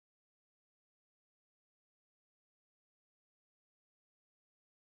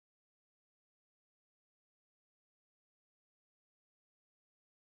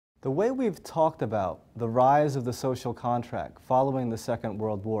The way we've talked about the rise of the social contract following the Second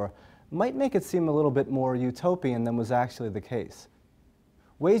World War might make it seem a little bit more utopian than was actually the case.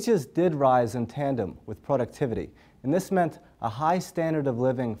 Wages did rise in tandem with productivity, and this meant a high standard of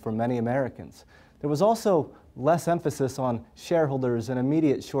living for many Americans. There was also less emphasis on shareholders and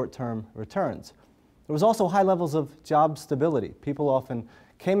immediate short-term returns. There was also high levels of job stability. People often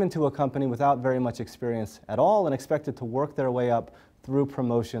came into a company without very much experience at all and expected to work their way up through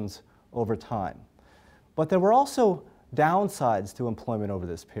promotions over time. But there were also downsides to employment over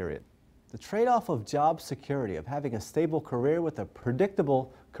this period. The trade-off of job security, of having a stable career with a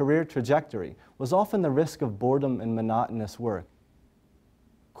predictable career trajectory, was often the risk of boredom and monotonous work.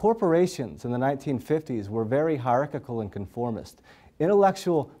 Corporations in the 1950s were very hierarchical and conformist.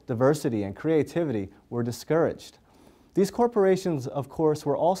 Intellectual diversity and creativity were discouraged. These corporations, of course,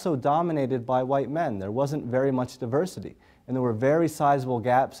 were also dominated by white men. There wasn't very much diversity, and there were very sizable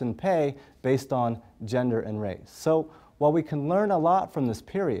gaps in pay based on gender and race. So while we can learn a lot from this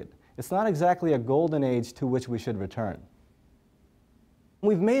period, it's not exactly a golden age to which we should return.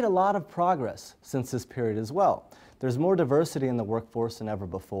 We've made a lot of progress since this period as well. There's more diversity in the workforce than ever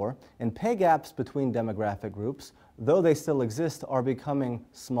before, and pay gaps between demographic groups, though they still exist, are becoming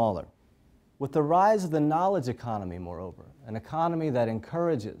smaller. With the rise of the knowledge economy, moreover, an economy that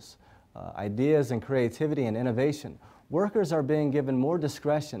encourages ideas and creativity and innovation, workers are being given more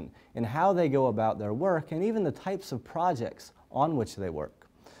discretion in how they go about their work and even the types of projects on which they work.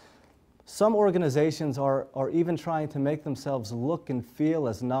 Some organizations are even trying to make themselves look and feel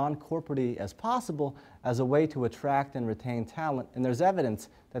as non-corporate as possible as a way to attract and retain talent, and there's evidence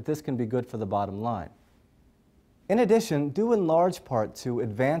that this can be good for the bottom line. In addition, due in large part to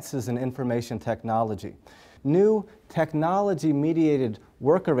advances in information technology, new technology-mediated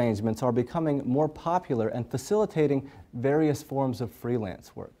work arrangements are becoming more popular and facilitating various forms of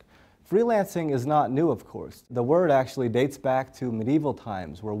freelance work. Freelancing is not new, of course. The word actually dates back to medieval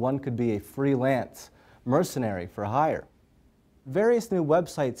times, where one could be a freelance mercenary for hire. Various new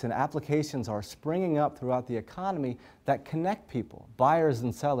websites and applications are springing up throughout the economy that connect people, buyers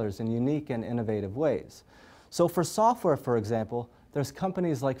and sellers, in unique and innovative ways. So for software, for example, there's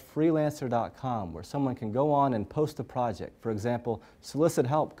companies like freelancer.com, where someone can go on and post a project, for example, solicit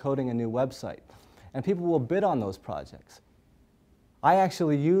help coding a new website, and people will bid on those projects. I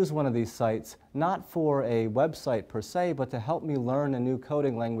actually use one of these sites not for a website per se, but to help me learn a new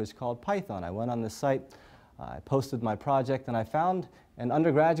coding language called Python. I went on this site, I posted my project, and I found an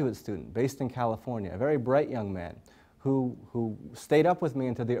undergraduate student based in California, a very bright young man, who stayed up with me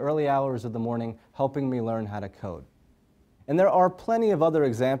into the early hours of the morning, helping me learn how to code. And there are plenty of other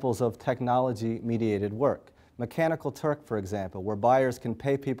examples of technology-mediated work. Mechanical Turk, for example, where buyers can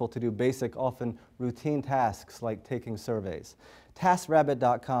pay people to do basic, often routine tasks like taking surveys.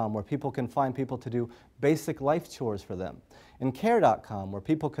 TaskRabbit.com, where people can find people to do basic life chores for them. And Care.com, where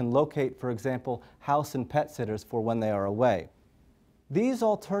people can locate, for example, house and pet sitters for when they are away. These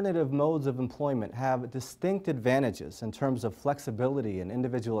alternative modes of employment have distinct advantages in terms of flexibility and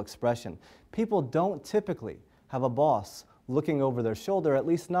individual expression. People don't typically have a boss looking over their shoulder, at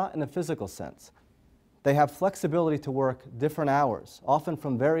least not in a physical sense. They have flexibility to work different hours, often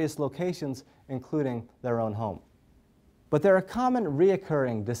from various locations, including their own home. But there are common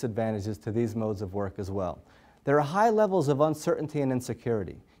reoccurring disadvantages to these modes of work as well. There are high levels of uncertainty and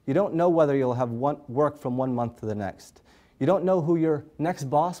insecurity. You don't know whether you'll have work from one month to the next. You don't know who your next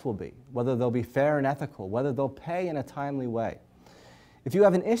boss will be, whether they'll be fair and ethical, whether they'll pay in a timely way. If you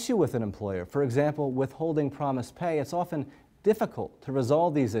have an issue with an employer, for example, withholding promised pay, it's often difficult to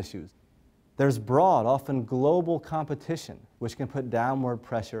resolve these issues. There's broad, often global competition, which can put downward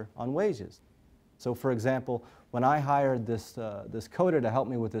pressure on wages. So for example, when I hired this coder to help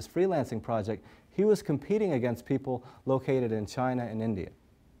me with this freelancing project, he was competing against people located in China and India.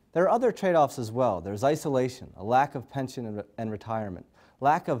 There are other trade-offs as well. There's isolation, a lack of pension and retirement,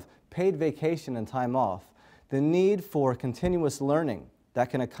 lack of paid vacation and time off, the need for continuous learning that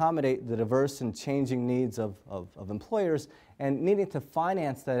can accommodate the diverse and changing needs of employers, and needing to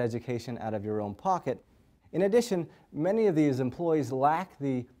finance that education out of your own pocket. In addition, many of these employees lack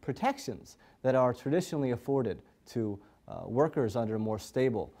the protections that are traditionally afforded to workers under more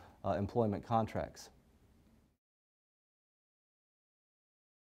stable employment contracts.